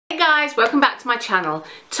guys, welcome back to my channel.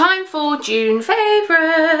 Time for June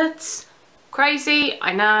favourites. Crazy,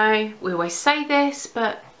 I know, we always say this,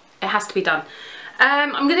 but it has to be done.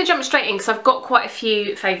 I'm going to jump straight in because I've got quite a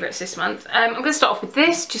few favourites this month. I'm going to start off with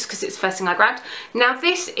this just because it's the first thing I grabbed. Now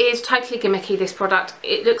this is totally gimmicky, this product.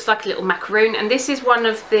 It looks like a little macaroon, and this is one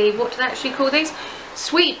of the, what do they actually call these?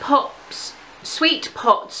 Sweet Pots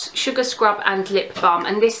Sugar Scrub and Lip Balm,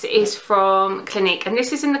 and this is from Clinique, and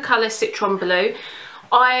this is in the colour Citron Blue.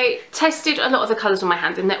 I tested a lot of the colours on my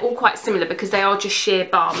hand and they're all quite similar because they are just sheer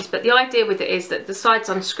balms, but the idea with it is that the sides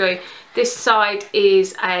unscrew. This side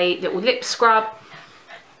is a little lip scrub.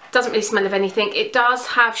 Doesn't really smell of anything. It does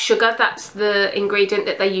have sugar, that's the ingredient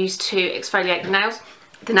that they use to exfoliate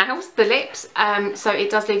the lips, so it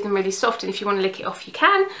does leave them really soft, and if you want to lick it off you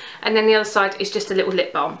can. And then the other side is just a little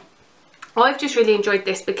lip balm. I've just really enjoyed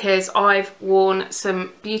this because I've worn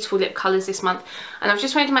some beautiful lip colours this month, and I've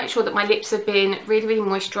just wanted to make sure that my lips have been really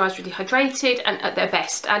moisturised, really hydrated and at their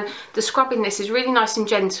best. And the scrub in this is really nice and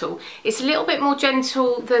gentle. It's a little bit more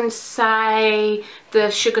gentle than, say,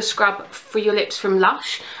 the sugar scrub for your lips from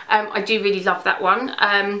Lush. I do really love that one.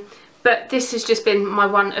 But this has just been my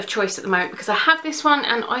one of choice at the moment because I have this one,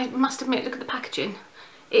 and I must admit, look at the packaging.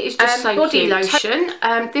 It is just so body cute. Lotion.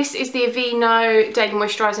 This is the Aveeno Daily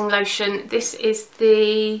Moisturising Lotion. This is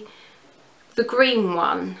the green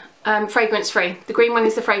one, fragrance free. The green one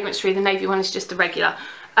is the fragrance free, the navy one is just the regular.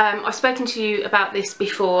 I've spoken to you about this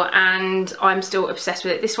before and I'm still obsessed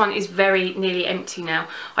with it. This one is very nearly empty now.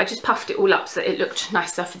 I just puffed it all up so that it looked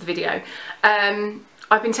nicer for the video.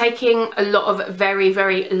 I've been taking a lot of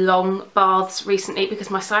very long baths recently because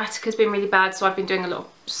my sciatica has been really bad, so I've been doing a lot of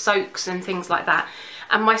soaks and things like that.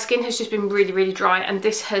 And my skin has just been really dry, and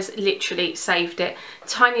this has literally saved it.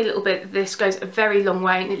 Tiny little bit of this goes a very long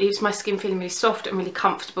way, and it leaves my skin feeling really soft and really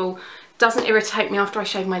comfortable. Doesn't irritate me after I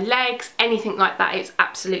shave my legs, anything like that. It's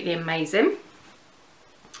absolutely amazing.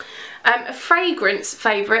 A fragrance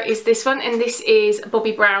favourite is this one, and this is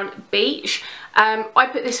Bobbi Brown Beach. I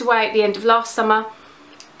put this away at the end of last summer,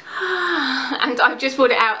 and I've just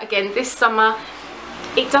brought it out again this summer.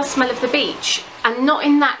 It does smell of the beach, and not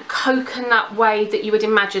in that coconut way that you would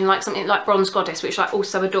imagine, like something like Bronze Goddess, which I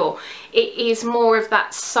also adore. It is more of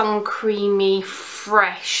that sun creamy,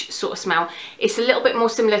 fresh sort of smell. It's a little bit more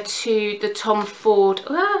similar to the Tom Ford,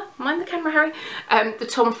 mind the camera, Harry, the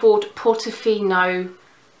Tom Ford Portofino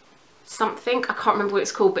something, I can't remember what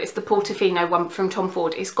it's called, but it's the Portofino one from Tom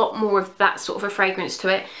Ford. It's got more of that sort of a fragrance to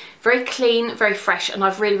it. Very clean, very fresh, and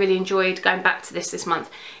I've really enjoyed going back to this month.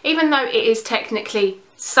 Even though it is technically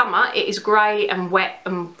summer, it is grey and wet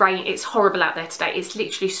and rain. It's horrible out there today. It's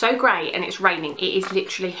literally so grey and it's raining. It is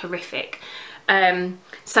literally horrific.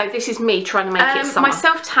 So this is me trying to make it summer. My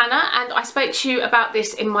self tanner, and I spoke to you about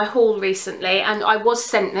this in my haul recently, and I was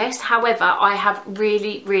sent this. However, I have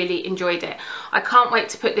really enjoyed it. I can't wait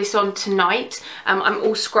to put this on tonight. I'm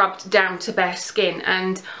all scrubbed down to bare skin,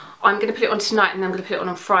 and I'm going to put it on tonight, and then I'm going to put it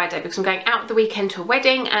on Friday because I'm going out the weekend to a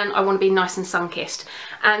wedding and I want to be nice and sun-kissed.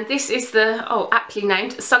 And this is the, aptly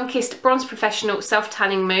named, Sun-Kissed Bronze Professional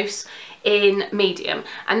Self-Tanning Mousse in medium.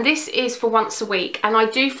 And this is for once a week, and I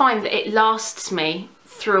do find that it lasts me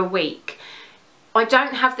through a week. I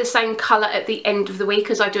don't have the same colour at the end of the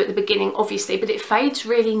week as I do at the beginning, obviously, but it fades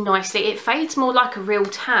really nicely. It fades more like a real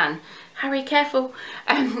tan. Harry, careful.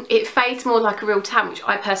 It fades more like a real tan, which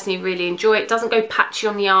I personally really enjoy. It doesn't go patchy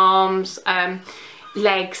on the arms,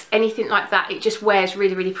 legs, anything like that. It just wears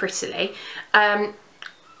really prettily.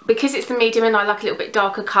 Because it's the medium and I like a little bit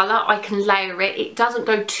darker colour, I can layer it. It doesn't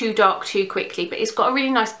go too dark too quickly, but it's got a really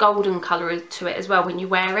nice golden colour to it as well when you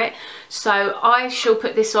wear it. So I shall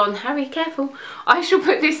put this on. Harry, careful. I shall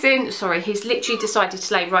put this in. Sorry, he's literally decided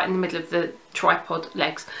to lay right in the middle of the tripod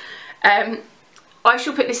legs. I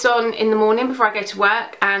shall put this on in the morning before I go to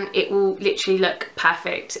work, and it will literally look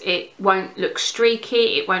perfect. It won't look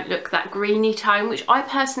streaky, it won't look that greeny tone, which I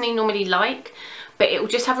personally normally like, but it will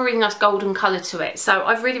just have a really nice golden colour to it. So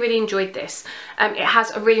I've really enjoyed this. It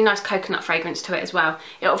has a really nice coconut fragrance to it as well.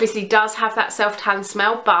 It obviously does have that self-tan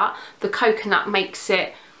smell, but the coconut makes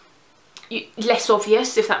it less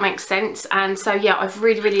obvious, if that makes sense. And so yeah, I've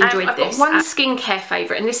really enjoyed this. I've got one skincare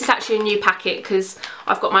favourite, and this is actually a new packet because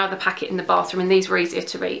I've got my other packet in the bathroom and these were easier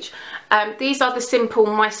to reach. These are the Simple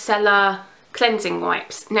Micellar cleansing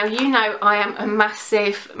wipes. Now, you know I am a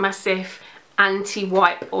massive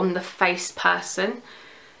anti-wipe on the face person,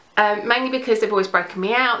 mainly because they've always broken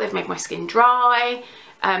me out, they've made my skin dry,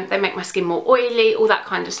 they make my skin more oily, all that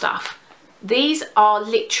kind of stuff. These are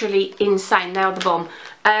literally insane. They are the bomb.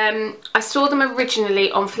 I saw them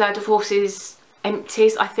originally on Fleur de Force's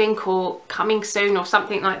empties, I think, or coming soon or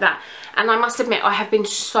something like that, and I must admit I have been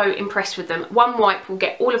so impressed with them. One wipe will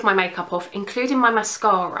get all of my makeup off, including my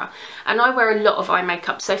mascara, and I wear a lot of eye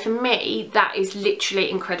makeup, so for me that is literally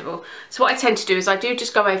incredible. So what I tend to do is I do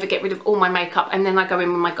just go over, get rid of all my makeup, and then I go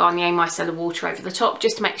in with my Garnier Micellar water over the top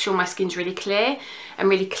just to make sure my skin's really clear and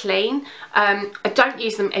really clean. I don't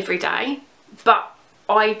use them every day, but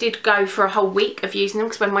I did go for a whole week of using them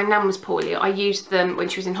because when my nan was poorly, I used them when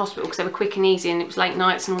she was in hospital because they were quick and easy and it was late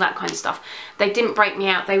nights and all that kind of stuff. They didn't break me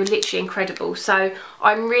out. They were literally incredible. So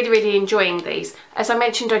I'm really, really enjoying these. As I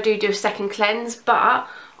mentioned, I do a second cleanse, but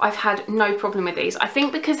I've had no problem with these. I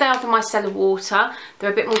think because they are the micellar water,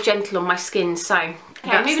 they're a bit more gentle on my skin. So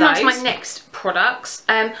okay, moving on to my next products.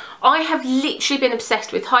 I have literally been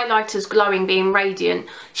obsessed with highlighters, glowing, being radiant,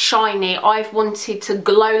 shiny. I've wanted to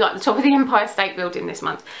glow like the top of the Empire State Building this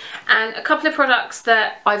month. And a couple of products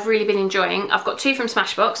that I've really been enjoying. I've got two from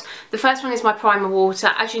Smashbox. The first one is my primer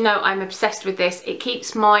water. As you know, I'm obsessed with this. It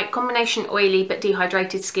keeps my combination oily but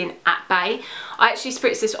dehydrated skin at bay. I actually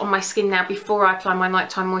spritz this on my skin now before I apply my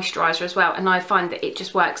nighttime moisturiser as well, and I find that it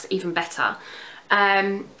just works even better.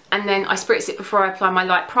 And then I spritz it before I apply my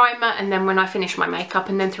light primer, and then when I finish my makeup,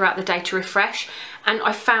 and then throughout the day to refresh. And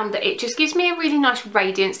I found that it just gives me a really nice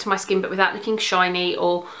radiance to my skin, but without looking shiny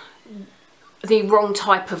or the wrong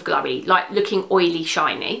type of glowy, like looking oily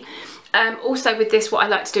shiny. Also with this, what I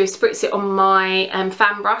like to do is spritz it on my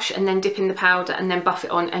fan brush and then dip in the powder and then buff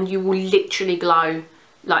it on, and you will literally glow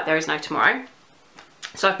like there is no tomorrow.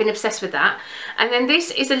 So I've been obsessed with that. And then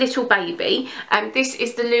this is a little baby. This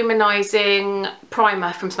is the luminizing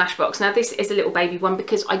primer from Smashbox. Now this is a little baby one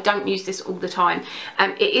because I don't use this all the time.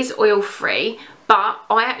 It is oil free, but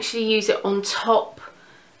I actually use it on top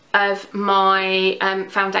of my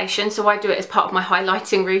foundation. So I do it as part of my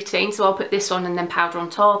highlighting routine. So I'll put this on and then powder on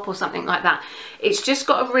top or something like that. It's just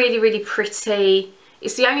got a really, really pretty,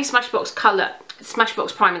 it's the only Smashbox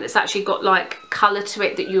primer that's actually got like colour to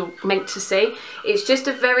it that you're meant to see. It's just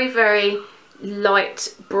a very, very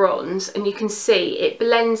light bronze, and you can see it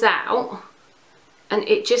blends out and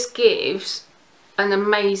it just gives an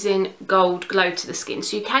amazing gold glow to the skin.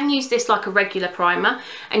 So you can use this like a regular primer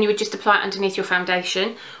and you would just apply it underneath your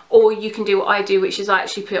foundation, or you can do what I do, which is I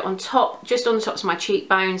actually put it on top, just on the tops of my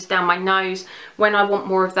cheekbones, down my nose, when I want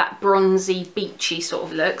more of that bronzy, beachy sort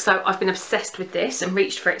of look. So I've been obsessed with this and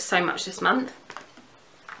reached for it so much this month.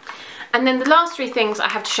 And then the last three things I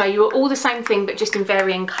have to show you are all the same thing, but just in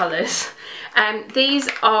varying colours. These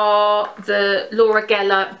are the Laura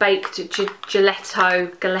Geller Baked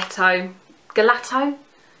Gelato,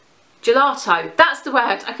 that's the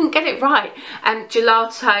word, I couldn't get it right.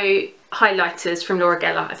 Gelato highlighters from Laura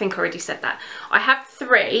Geller. I think I already said that. I have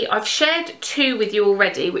three. I've shared two with you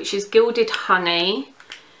already, which is Gilded Honey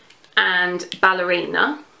and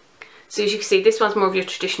Ballerina. So as you can see, this one's more of your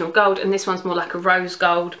traditional gold and this one's more like a rose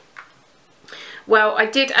gold. Well, I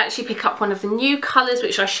did actually pick up one of the new colours,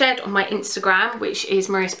 which I shared on my Instagram, which is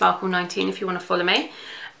Mariasparkle 19 if you want to follow me.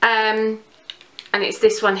 And it's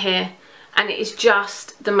this one here, and it is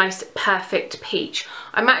just the most perfect peach.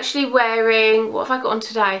 I'm actually wearing, what have I got on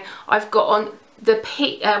today? I've got on the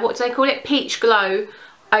what do they call it? Peach Glow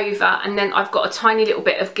over, and then I've got a tiny little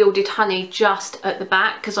bit of Gilded Honey just at the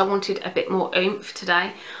back because I wanted a bit more oomph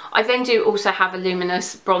today. I then do also have a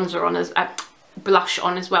luminous bronzer on as blush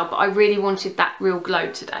on as well, but I really wanted that real glow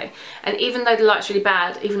today. And even though the light's really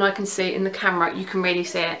bad, even I can see it in the camera, you can really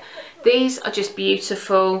see it. These are just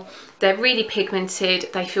beautiful. They're really pigmented.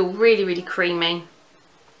 They feel really, really creamy.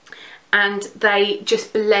 And they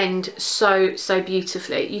just blend so, so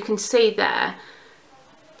beautifully. You can see there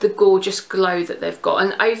the gorgeous glow that they've got,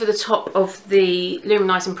 and over the top of the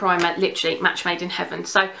luminising primer, literally match made in heaven.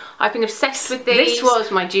 So I've been obsessed with these. This was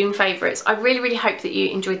my June favourites. I really, really hope that you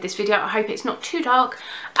enjoyed this video. I hope it's not too dark.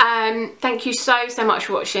 Thank you so, so much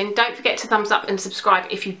for watching. Don't forget to thumbs up and subscribe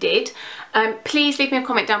if you did. Please leave me a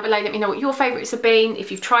comment down below. Let me know what your favourites have been, if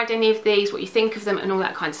you've tried any of these, what you think of them, and all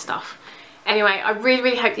that kind of stuff. Anyway, I really,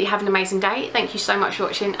 really hope that you have an amazing day. Thank you so much for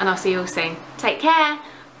watching, and I'll see you all soon. Take care.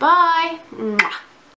 Bye. Mwah.